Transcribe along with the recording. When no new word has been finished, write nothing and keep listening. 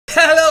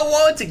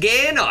once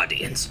again,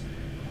 audience.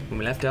 When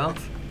we left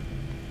off,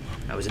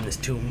 I was in this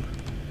tomb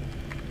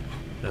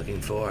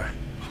looking for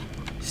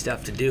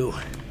stuff to do.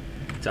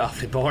 It's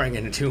awfully boring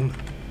in a tomb.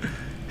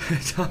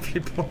 It's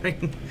awfully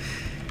boring.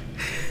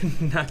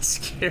 Not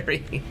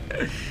scary.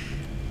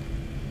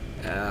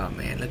 Oh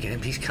man, look at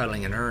him. He's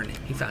cuddling an urn.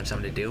 He found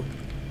something to do.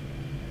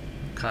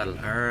 Cuddle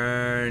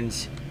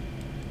urns.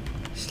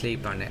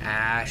 Sleep on the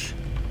ash.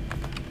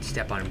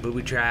 Step on a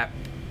booby trap.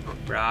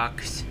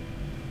 Rocks.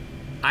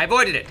 I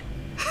avoided it.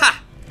 Ha!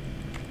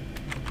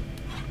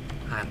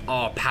 I'm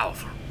all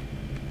powerful.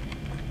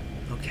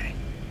 Okay.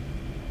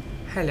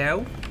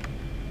 Hello.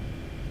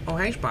 Oh,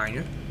 hey,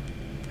 Spider.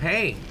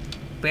 Hey.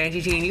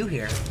 Fancy seeing you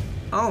here.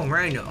 Oh,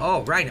 right in the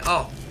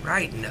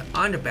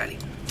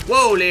underbelly.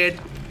 Whoa, lid.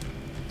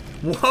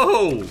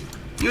 Whoa.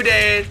 You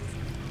dead.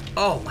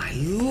 Oh, my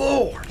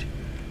lord.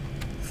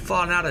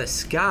 Falling out of the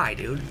sky,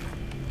 dude.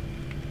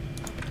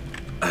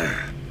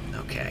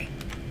 Okay.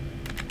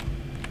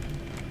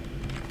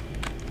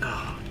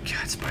 Oh,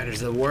 God,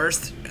 spiders are the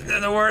worst. They're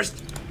the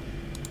worst.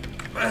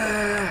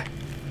 I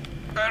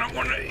don't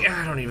want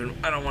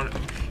to.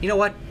 You know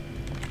what?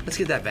 Let's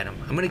get that venom.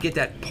 I'm gonna get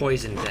that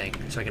poison thing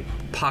so I can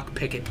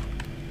pick it.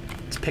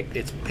 It's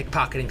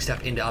pickpocketing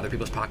stuff into other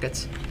people's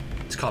pockets.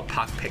 It's called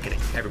pickpocketing.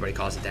 Everybody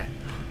calls it that.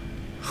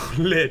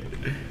 Lid.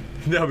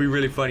 That'll be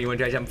really funny. You wanna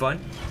try something fun?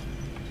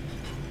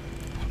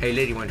 Hey,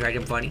 Lid, you wanna try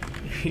something funny?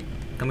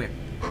 Come here.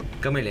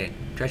 Come here, Lid.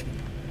 Trust me.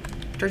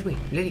 Trust me.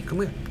 Lady,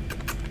 come here.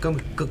 Come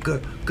here. Good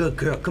girl. Good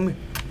girl. Come here.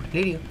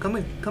 Lady, come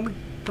here. Come here.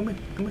 Come here.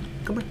 Come here.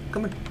 Come here.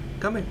 Come here.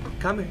 Come here.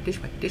 Come here.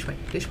 This way. This way.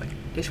 This way.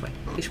 This way.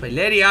 This way.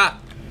 Lydia!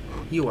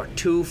 You are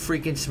too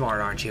freaking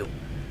smart, aren't you?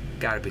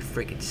 Gotta be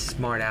freaking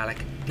smart,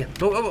 Alec. Yeah.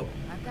 Oh.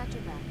 I've got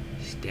your back.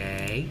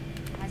 Stay.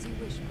 As you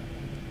wish,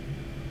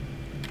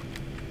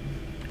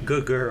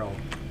 Good girl.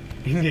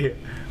 Yeah.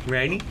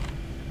 Ready?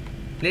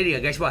 Lydia,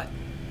 guess what?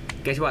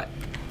 Guess what?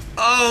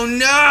 Oh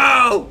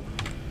no!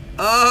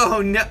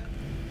 Oh no!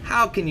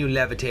 How can you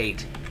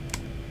levitate?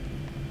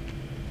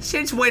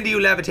 Since when do you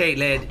levitate,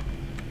 Lid?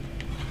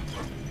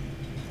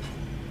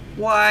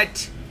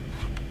 What?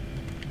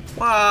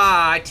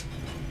 What?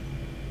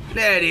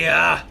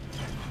 Lydia!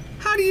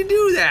 How do you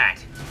do that?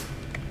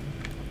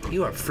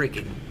 You are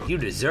freaking... You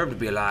deserve to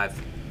be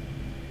alive.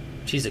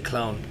 She's a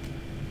clone.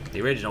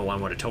 The original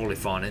one would have totally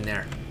fallen in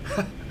there.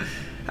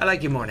 I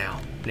like you more now,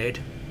 Lid.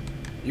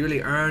 You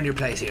really earned your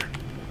place here.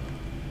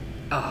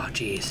 Oh,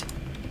 jeez.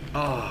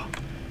 Oh,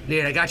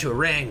 Lid, I got you a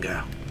ring,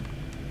 girl.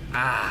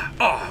 Ah,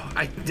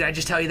 oh, did I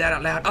just tell you that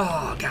out loud?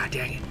 Oh, god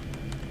dang it.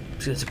 I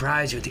was gonna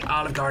surprise you at the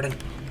Olive Garden.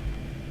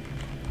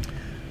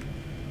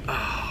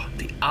 Oh,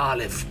 the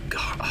Olive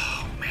Garden.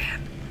 Oh,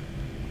 man.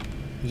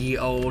 Ye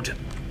old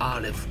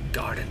Olive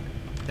Garden.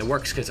 It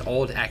works because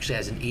old actually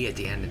has an E at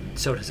the end, and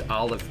so does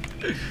Olive.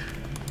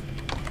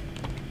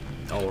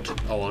 Old,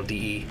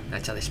 O-L-D-E.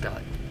 That's how they spell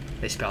it.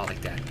 They spell it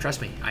like that.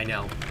 Trust me, I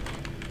know.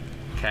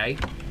 Okay?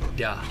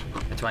 Duh.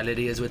 That's why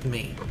Lydia's with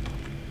me.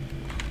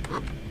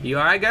 You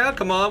alright, girl?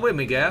 Come on with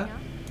me, girl.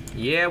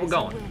 Yeah, we're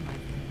going.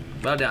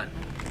 Well done.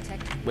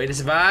 Way to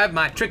survive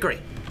my trickery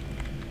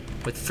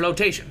with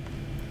flotation.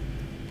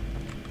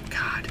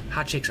 God,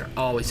 hot chicks are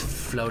always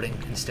floating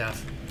and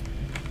stuff.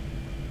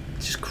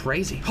 It's just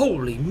crazy.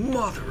 Holy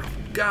mother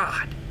of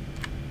God.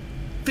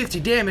 50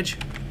 damage.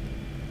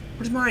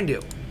 What does mine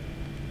do?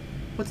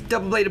 What's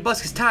double-bladed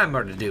Tobuscus time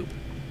murder do?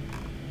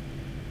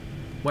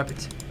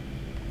 Weapons.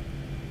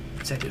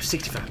 What's that do?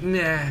 65.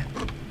 Nah.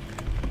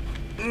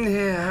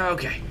 Yeah,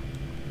 okay.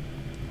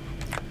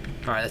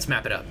 Alright, let's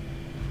map it up.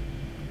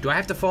 Do I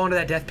have to fall into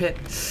that death pit?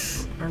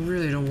 I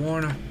really don't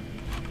wanna.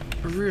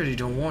 I really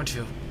don't want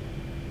to.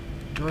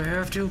 Do I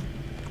have to?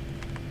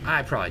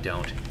 I probably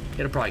don't.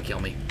 It'll probably kill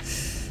me.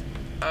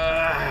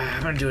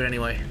 I'm gonna do it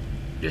anyway.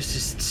 Just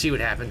to see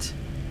what happens.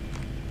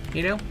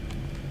 You know?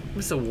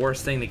 What's the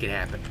worst thing that could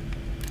happen?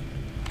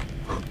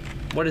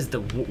 What is the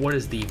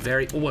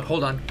very... Oh, wait,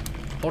 hold on.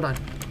 Hold on.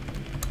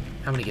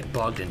 I'm gonna get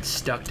bugged and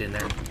stuck in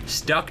there.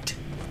 Stucked?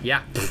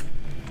 Yeah. Pfft.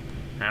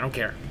 I don't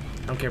care.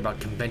 I don't care about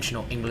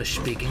conventional English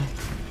speaking.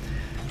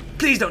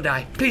 Please don't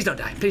die. Please don't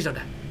die. Please don't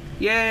die.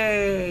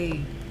 Yay.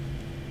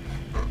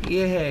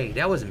 Yay.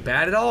 That wasn't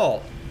bad at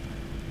all.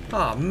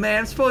 Oh, man.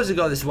 I'm supposed to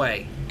go this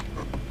way.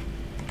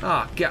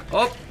 Oh, God.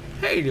 Oh.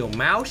 Hey, little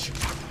mouse.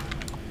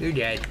 You're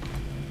dead.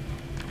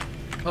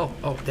 Oh,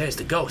 there's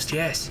the ghost.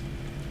 Yes.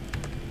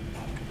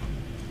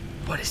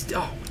 What is...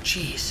 Oh,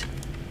 jeez.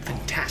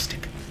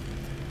 Fantastic.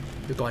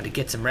 You're going to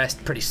get some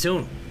rest pretty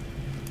soon.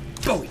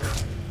 Bowie.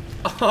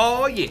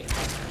 Oh, yeah.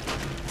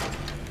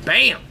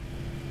 Bam.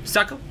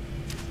 Sucker.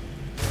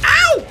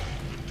 Ow!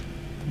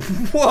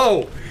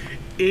 Whoa.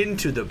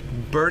 Into the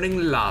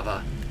burning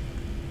lava.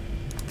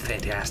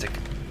 Fantastic.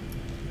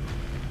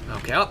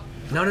 Okay. Oh.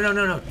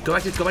 No. Go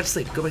back to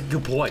sleep. Go back.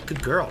 Good boy.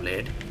 Good girl,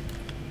 Lid.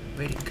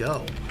 Way to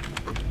go.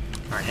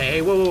 All right.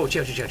 Hey, whoa.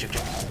 Chill. Chill.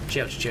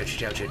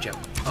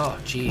 Oh,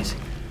 jeez.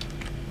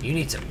 You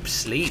need some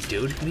sleep,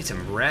 dude. You need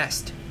some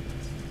rest.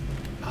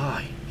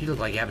 Oh, you look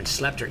like you haven't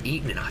slept or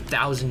eaten in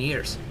 1,000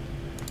 years.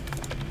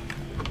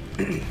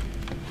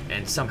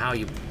 And somehow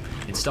you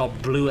Install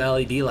blue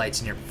LED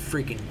lights in your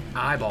freaking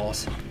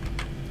eyeballs.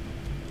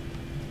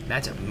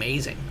 That's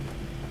amazing.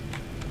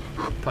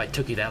 Probably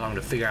took you that long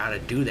to figure out how to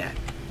do that.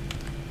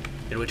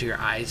 And wait till your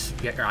eyes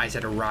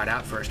had to rot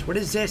out first. What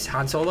is this,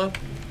 Han Solo?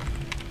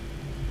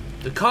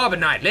 The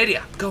carbonite,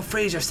 Lydia. Go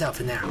freeze yourself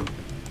in there.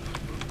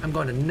 I'm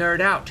going to nerd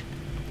out.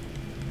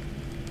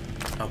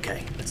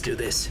 Okay, let's do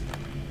this.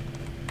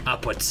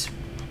 Upwards.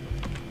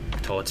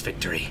 Towards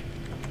victory.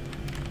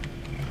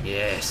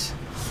 Yes.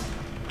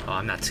 Oh,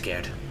 I'm not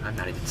scared. I'm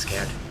not even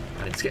scared. I'm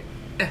not even scared.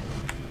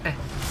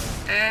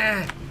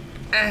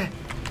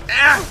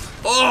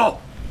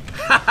 Oh!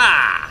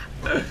 Ha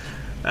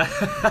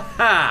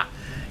ha!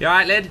 You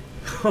alright, Lid?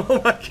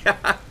 Oh my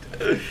god.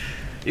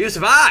 You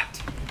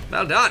survived.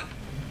 Well done.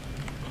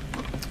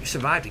 You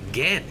survived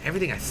again.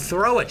 Everything I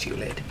throw at you,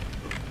 Lid.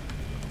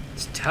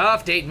 It's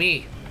tough, date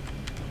me.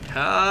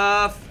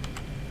 Tough.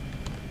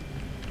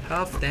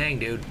 Tough thing,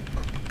 dude.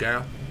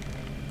 Girl.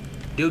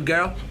 Dude,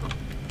 girl.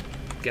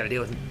 Gotta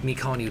deal with me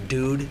calling you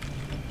dude.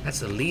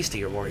 That's the least of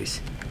your worries.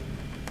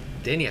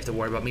 Then you have to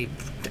worry about me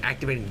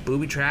activating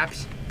booby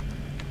traps.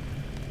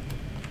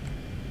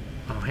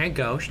 Oh, hey,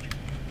 Ghost.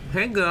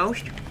 Hey,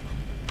 Ghost.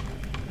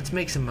 Let's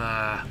make some,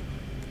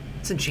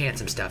 let's enchant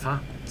some stuff, huh?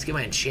 Let's get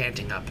my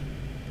enchanting up.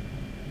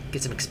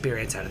 Get some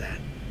experience out of that.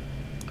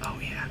 Oh,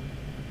 yeah.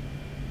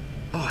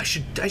 Oh, I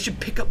should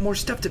pick up more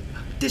stuff to...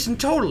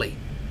 Totally.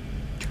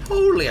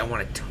 Totally, I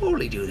want to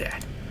totally do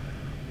that.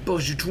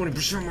 Boosts you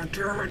 20% more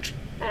damage.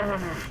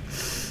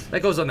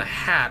 That goes on the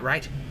hat,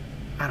 right?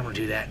 I don't want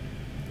to do that.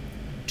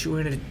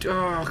 200...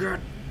 Oh, God.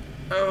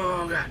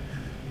 Oh, God.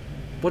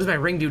 What does my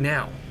ring do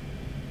now?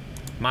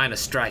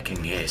 Minus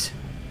striking, yes.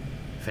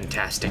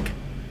 Fantastic.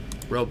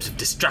 Robes of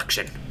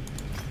destruction.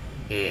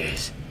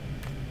 Yes.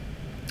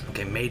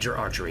 Okay, major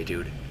archery,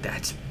 dude.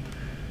 That's...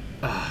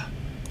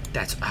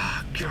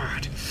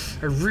 God.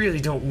 I really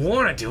don't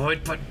want to do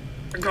it, but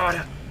I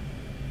gotta...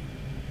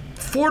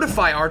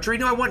 Fortify archery?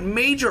 No, I want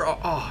major...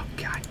 Oh,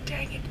 god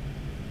dang it.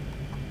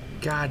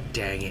 God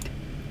dang it.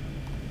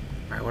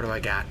 Alright, what do I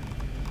got?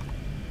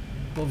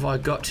 What have I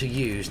got to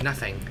use?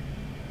 Nothing.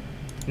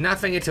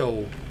 Nothing at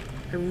all.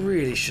 I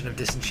really shouldn't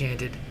have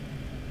disenchanted.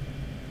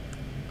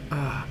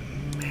 Oh,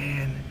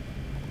 man.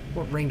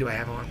 What ring do I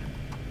have on?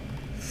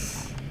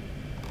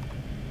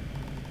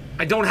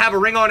 I don't have a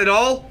ring on at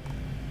all?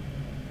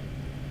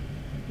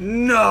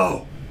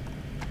 No!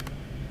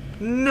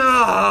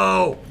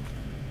 No!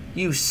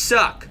 You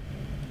suck.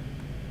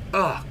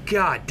 Oh,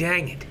 god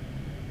dang it.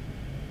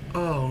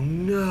 Oh,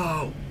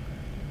 no.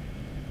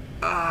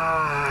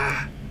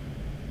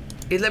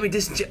 It let me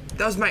disenchant.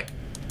 That was my...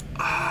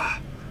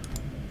 I'm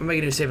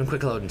gonna do a save and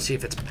quick load and see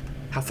if it's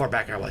how far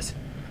back I was.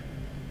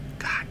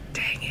 God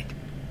dang it.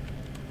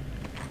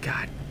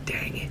 God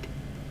dang it.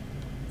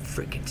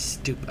 Freaking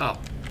stupid. Oh,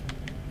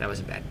 that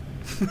wasn't bad.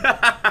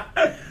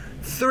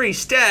 3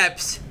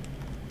 steps.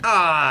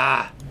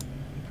 I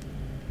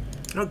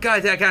don't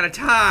got that kind of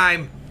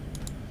time.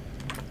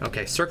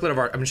 Okay, circlet of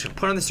art. I'm just gonna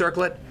put on the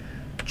circlet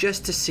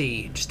just to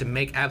see, just to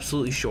make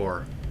absolutely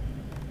sure.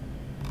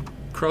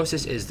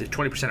 Croesus is the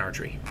 20%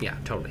 archery. Yeah,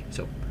 totally.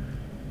 So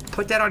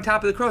put that on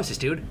top of the Croesus,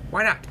 dude.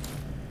 Why not?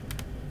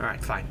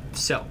 Alright, fine.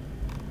 So,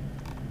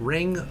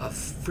 ring of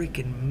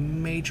freaking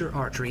major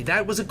archery.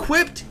 That was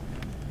equipped!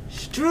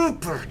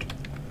 Stupid!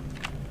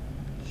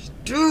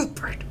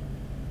 Stupid!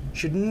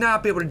 Should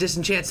not be able to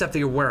disenchant stuff that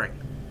you're wearing.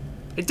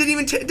 It didn't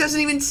even it doesn't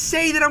even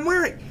say that I'm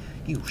wearing.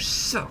 You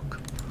suck.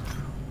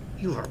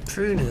 You are a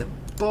pain in the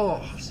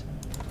balls.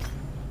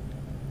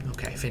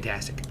 Okay,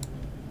 fantastic.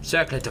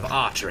 Circlet of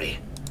archery.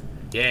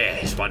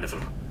 Yes, wonderful.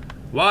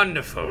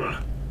 Wonderful.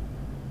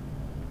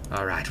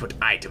 Alright, what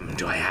item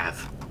do I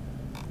have?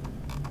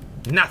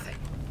 Nothing.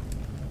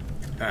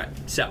 Alright,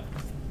 so.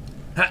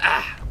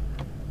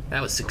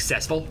 That was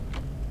successful.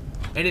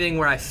 Anything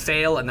where I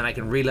fail and then I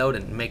can reload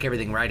and make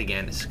everything right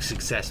again is a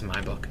success in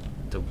my book.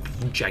 It's a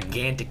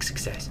gigantic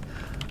success.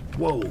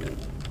 Whoa.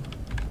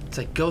 It's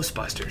like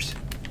Ghostbusters.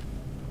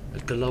 The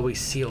glowy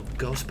sealed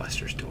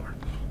Ghostbusters door.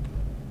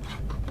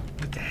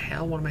 What the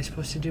hell? What am I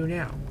supposed to do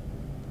now?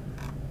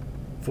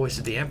 Voice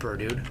of the Emperor,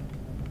 dude.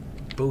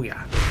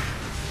 Booyah.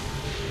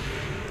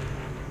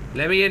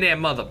 Let me in there,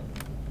 mother.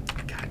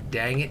 God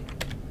dang it.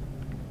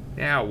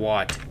 Now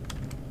what?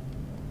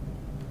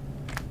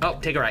 Oh,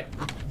 take a right.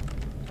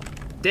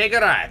 Take a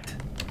right.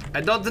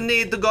 I don't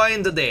need to go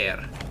into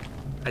there.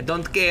 I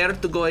don't care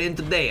to go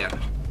into there.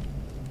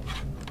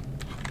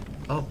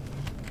 Oh.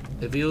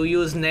 If you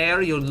use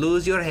Nair, you'll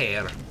lose your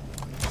hair.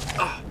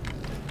 Oh.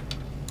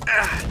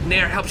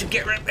 Nair helps you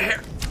get rid of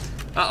hair.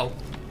 Uh-oh.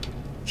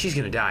 She's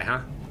gonna die,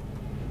 huh?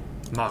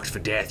 Marked for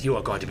death. You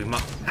are going to be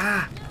marked.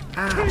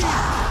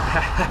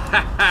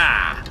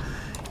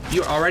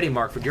 You're already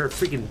marked for. You're a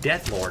freaking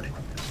Death Lord.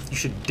 You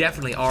should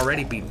definitely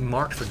already be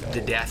marked for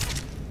the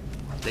death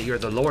that you're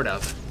the Lord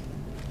of.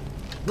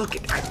 Look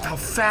at how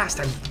fast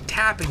I'm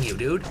tapping you,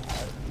 dude.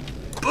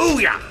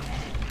 Booyah!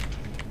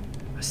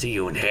 I'll see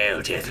you in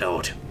hell, Death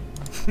Lord.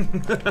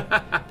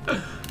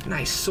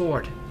 Nice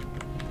sword.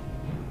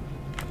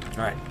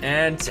 Alright,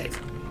 and save.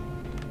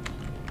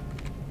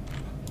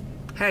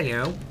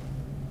 Hello.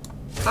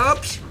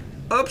 Oops.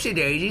 Oopsie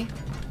daisy.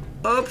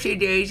 Oopsie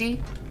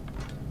daisy.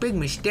 Big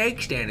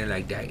mistake standing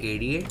like that,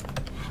 idiot.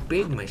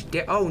 Big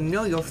mistake. Oh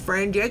no, your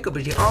friend Jacob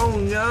is here. Oh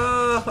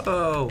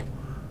no.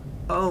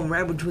 Oh,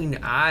 right between the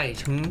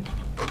eyes,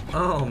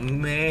 Oh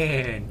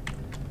man.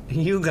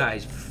 You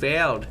guys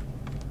failed.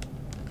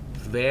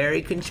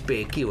 Very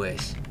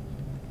conspicuous.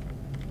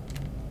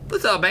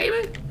 What's up,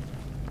 baby?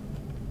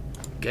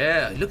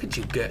 Girl, look at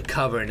you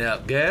covering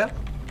up, girl.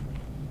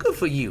 Good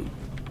for you.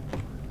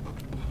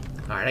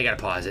 Alright, I gotta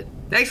pause it.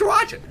 Thanks for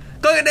watching.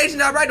 Click on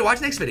nation.right to watch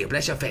the next video.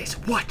 Bless your face.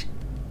 What?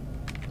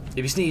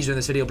 If you sneeze during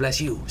this video,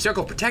 bless you.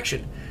 Circle of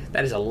Protection.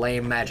 That is a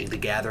lame Magic the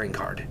Gathering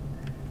card.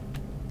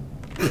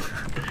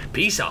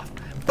 Peace off.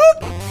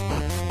 Boop!